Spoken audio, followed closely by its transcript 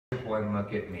one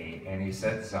look at me and he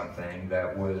said something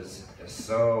that was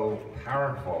so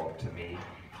powerful to me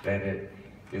that it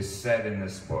is said in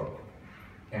this book.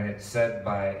 And it's said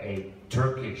by a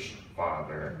Turkish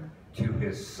father to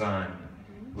his son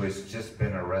who has just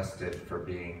been arrested for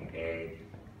being a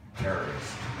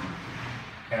terrorist.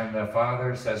 And the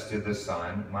father says to the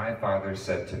son, my father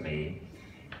said to me,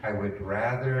 I would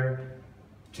rather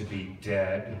to be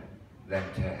dead than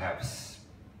to have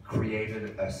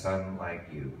created a son like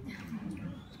you.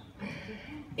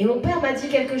 Et mon père m'a dit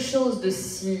quelque chose de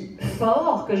si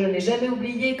fort que je n'ai jamais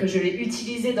oublié, que je l'ai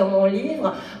utilisé dans mon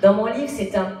livre. Dans mon livre,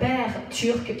 c'est un père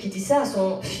turc qui dit ça à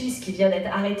son fils qui vient d'être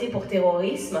arrêté pour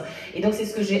terrorisme. Et donc c'est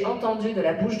ce que j'ai entendu de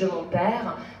la bouche de mon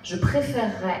père. Je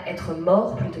préférerais être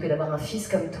mort plutôt que d'avoir un fils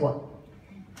comme toi.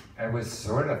 I was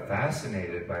sort of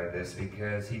fascinated by this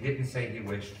because he didn't say he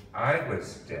wished I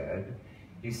was dead.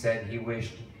 He said he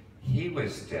wished he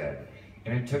was dead.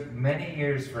 And it took many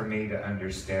years for me to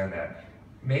understand that.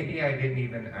 Maybe I didn't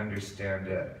even understand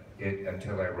it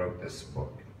until I wrote this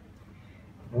book.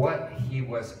 What he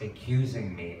was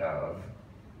accusing me of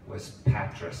was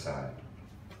patricide,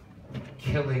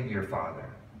 killing your father.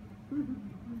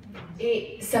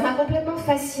 Et ça m'a complètement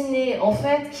fascinée, en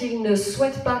fait, qu'il ne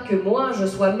souhaite pas que moi je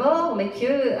sois mort, mais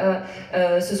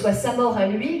que ce soit sa mort à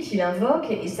lui qu'il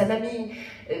invoque. Et ça m'a mis...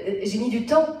 j'ai mis du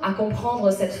temps à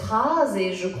comprendre cette phrase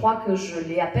et je crois que je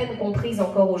l'ai à peine comprise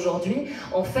encore aujourd'hui.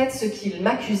 En fait, ce qu'il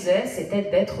m'accusait, c'était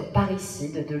d'être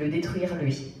parricide, de le détruire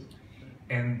lui.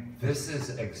 And this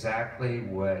is exactly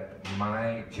what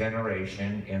my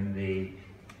generation in the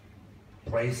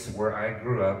place where I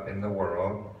grew up in the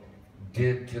world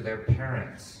did to their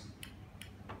parents.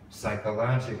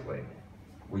 Psychologically,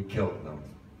 we killed them.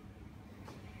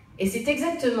 Et c'est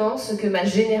exactement ce que ma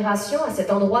génération, à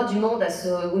cet endroit du monde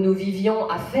où nous vivions,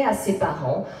 a fait à ses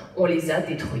parents. On les a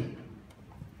détruits.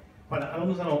 Voilà, alors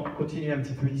nous allons continuer un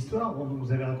petit peu l'histoire. Bon,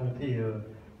 vous avez raconté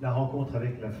la rencontre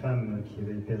avec la femme qui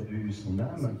avait perdu son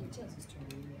âme.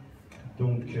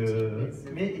 Donc,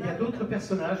 mais il y a d'autres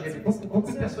personnages, il y a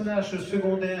beaucoup de personnages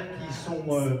secondaires qui sont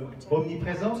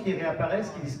omniprésents, qui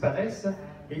réapparaissent, qui disparaissent.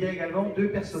 Et il y a également deux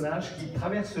personnages qui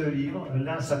traversent le livre.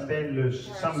 L'un s'appelle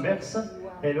Chambers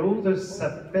et l'autre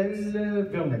s'appelle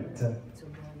Burnett.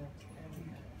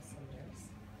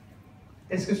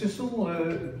 Est-ce que ce sont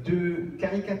deux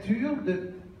caricatures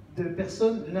de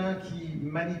personnes, l'un qui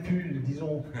manipule,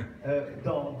 disons,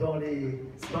 dans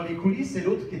les coulisses, et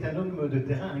l'autre qui est un homme de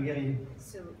terrain, un guerrier?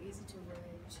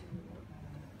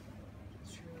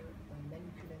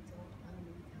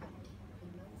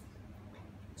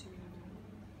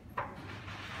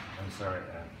 I'm sorry,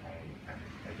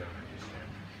 I don't understand.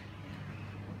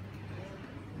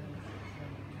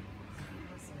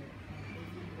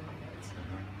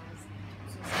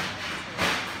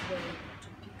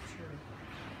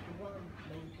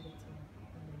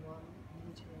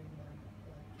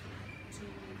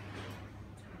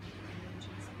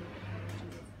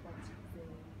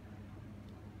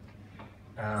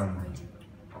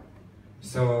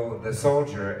 So the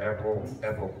soldier,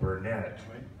 Ethel Burnett,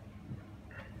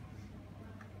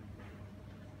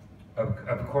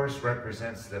 of course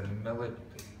represents the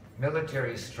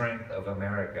military strength of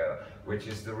America, which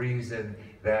is the reason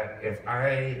that if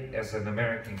I, as an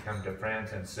American, come to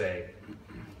France and say,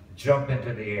 jump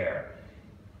into the air,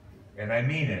 and I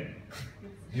mean it,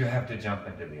 you have to jump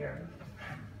into the air.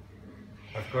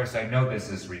 Of course, I know this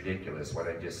is ridiculous, what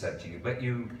I just said to you, but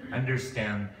you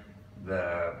understand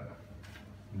the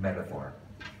metaphor.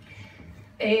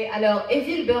 Et alors,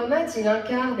 Evil Burnett, il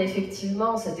incarne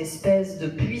effectivement cette espèce de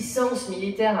puissance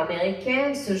militaire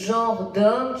américaine, ce genre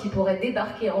d'homme qui pourrait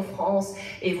débarquer en France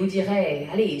et vous dirait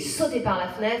 « Allez, sautez par la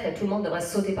fenêtre » et tout le monde devrait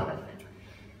sauter par la fenêtre.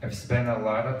 I've spent a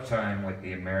lot of time with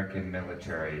the American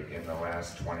military in the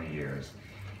last 20 years,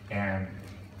 and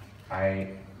I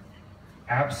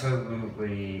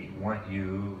absolutely want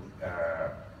you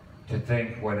to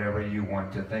think whatever you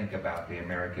want to think about the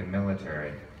American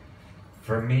military.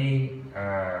 For me,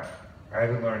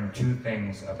 I've learned two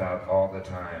things about all the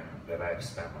time that I've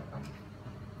spent with them.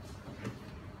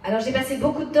 Alors j'ai passé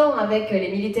beaucoup de temps avec les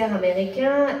militaires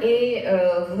américains et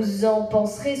vous en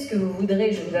penserez ce que vous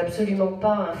voudrez, je ne veux absolument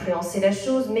pas influencer la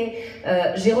chose, mais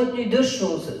j'ai retenu deux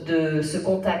choses de ce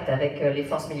contact avec les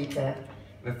forces militaires.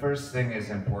 The first thing is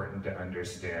important to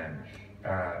understand.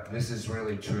 This is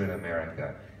really true in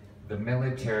America. The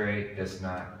military does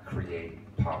not create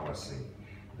policy.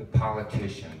 The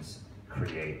politicians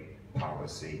create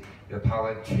policy. The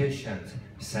politicians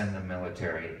send the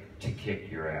military to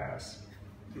kick your ass.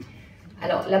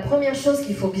 Alors, la première chose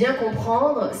qu'il faut bien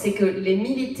comprendre, c'est que les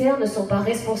militaires ne sont pas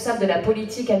responsables de la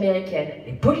politique américaine.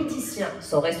 Les politiciens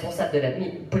sont responsables de la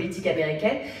politique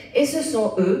américaine, et ce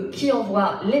sont eux qui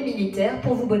envoient les militaires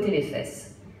pour vous botter les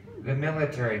fesses. The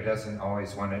military doesn't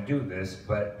always want to do this,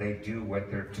 but they do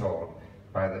what they're told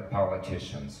by the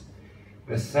politicians.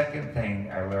 The second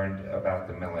thing I learned about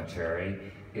the military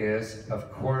is,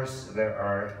 of course, there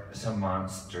are some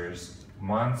monsters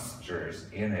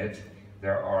in it.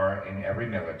 There are in every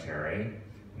military.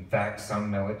 In fact,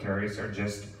 some militaries are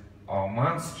just all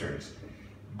monsters.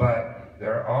 But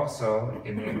there are also,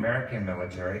 in the American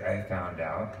military, I found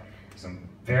out, some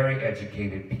very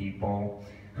educated people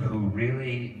who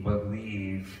really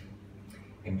believe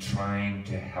in trying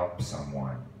to help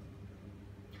someone.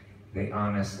 They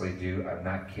honestly do, I'm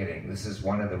not kidding. This is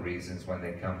one of the reasons when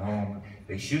they come home,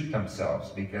 they shoot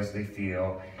themselves because they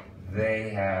feel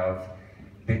they have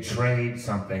betrayed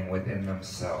something within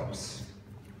themselves.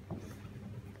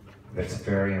 That's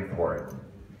very important.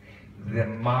 The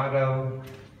motto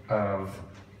of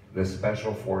the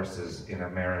Special Forces in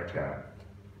America,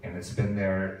 and it's been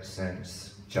there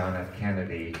since John F.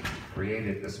 Kennedy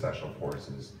created the Special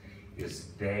Forces, is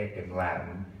De, in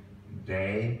Latin,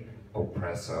 De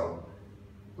oppresso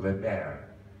liber,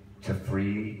 to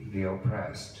free the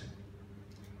oppressed.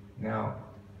 Now,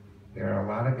 there are a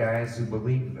lot of guys who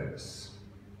believe this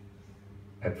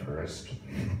at first.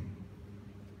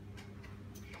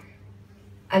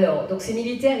 Alors, donc ces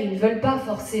militaires, ils ne veulent pas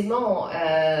forcément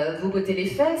vous botter les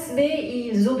fesses, mais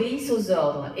ils obéissent aux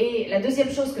ordres. Et la deuxième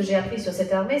chose que j'ai appris sur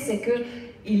cette armée, c'est que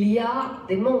il y a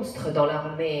des monstres dans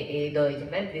l'armée, et il y a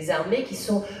même des armées qui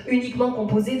sont uniquement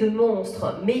composées de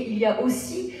monstres. Mais il y a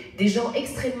aussi des gens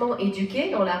extrêmement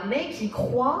éduqués dans l'armée qui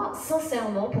croient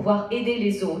sincèrement pouvoir aider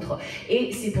les autres.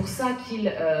 Et c'est pour ça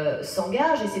qu'ils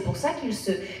s'engagent, et c'est pour ça qu'ils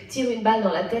se tirent une balle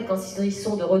dans la tête quand ils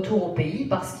sont de retour au pays,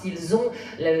 parce qu'ils ont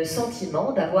le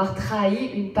sentiment d'avoir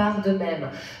trahi une part d'eux-mêmes.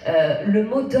 Le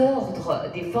mot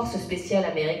d'ordre des forces spéciales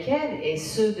américaines, et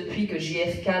ce depuis que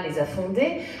JFK les a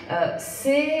fondées,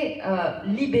 c'est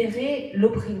libérer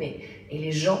l'opprimé. Et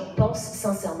les gens pensent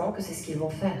sincèrement que c'est ce qu'ils vont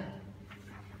faire.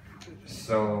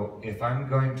 So, if I'm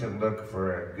going to look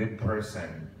for a good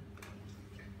person,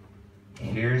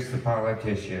 here's the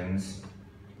politicians,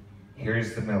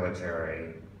 here's the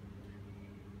military,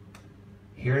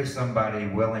 here's somebody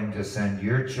willing to send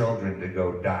your children to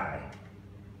go die.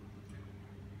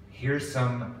 Here's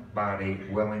somebody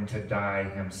willing to die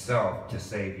himself to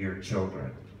save your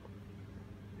children.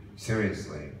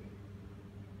 Seriously,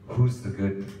 who's the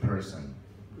good person?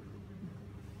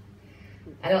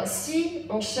 Alors, si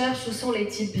on cherche où sont les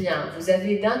types bien, vous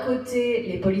avez d'un côté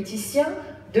les politiciens,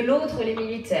 de l'autre les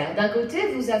militaires. D'un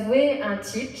côté, vous avez un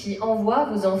type qui envoie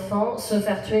vos enfants se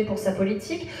faire tuer pour sa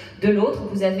politique. De l'autre,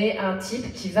 vous avez un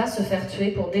type qui va se faire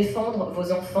tuer pour défendre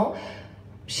vos enfants.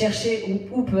 Cherchez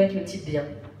où peut être le type bien.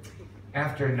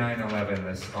 After 9/11,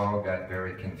 this all got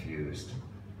very confused.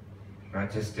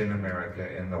 Not just in America,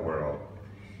 in the world.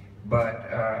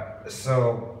 But,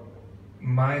 so,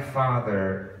 my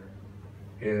father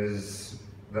is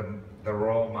the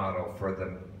role model for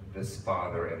this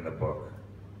father in the book,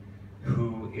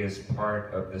 who is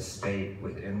part of the state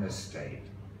within the state,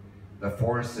 the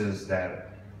forces that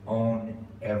own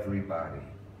everybody,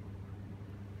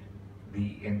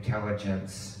 the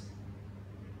intelligence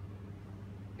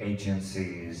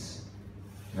agencies,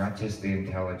 not just the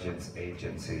intelligence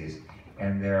agencies,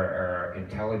 and there are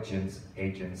intelligence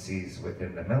agencies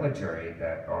within the military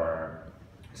that are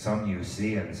some you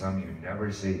see and some you never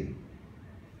see.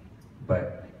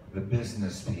 But the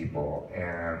business people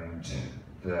and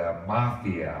the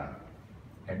mafia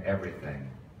and everything,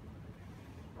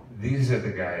 these are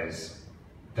the guys,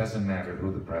 doesn't matter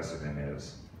who the president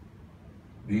is,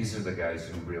 these are the guys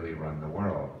who really run the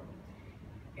world.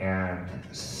 And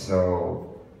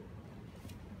so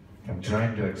I'm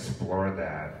trying to explore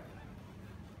that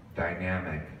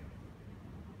dynamic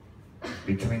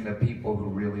between the people who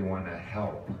really want to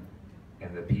help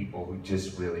and the people who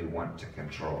just really want to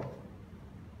control.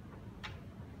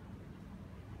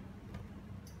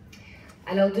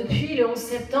 Alors depuis le 11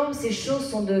 septembre, ces choses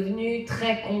sont devenues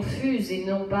très confuses, et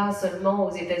non pas seulement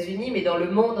aux États-Unis, mais dans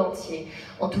le monde entier.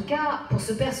 En tout cas, pour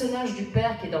ce personnage du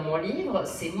père qui est dans mon livre,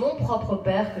 c'est mon propre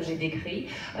père que j'ai décrit,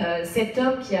 cet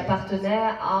homme qui appartenait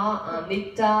à un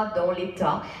État dans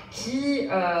l'État, qui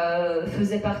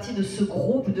faisait partie de ce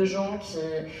groupe de gens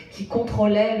qui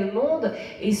contrôlaient le monde.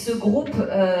 Et ce groupe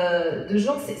de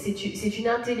gens, c'est une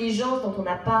intelligence dont on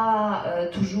n'a pas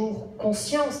toujours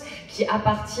conscience, qui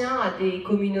appartient à des des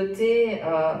communautés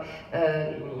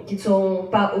qui ne sont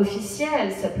pas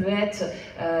officielles, ça peut être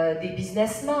des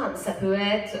businessmen, ça peut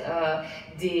être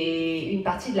une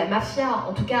partie de la mafia.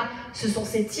 En tout cas, ce sont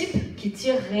ces types qui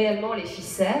tirent réellement les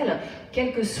ficelles,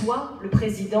 quel que soit le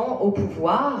président au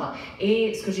pouvoir.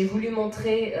 Et ce que j'ai voulu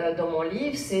montrer dans mon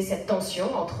livre, c'est cette tension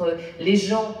entre les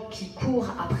gens qui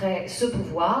courent après ce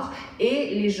pouvoir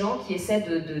et les gens qui essaient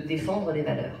de défendre des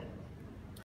valeurs.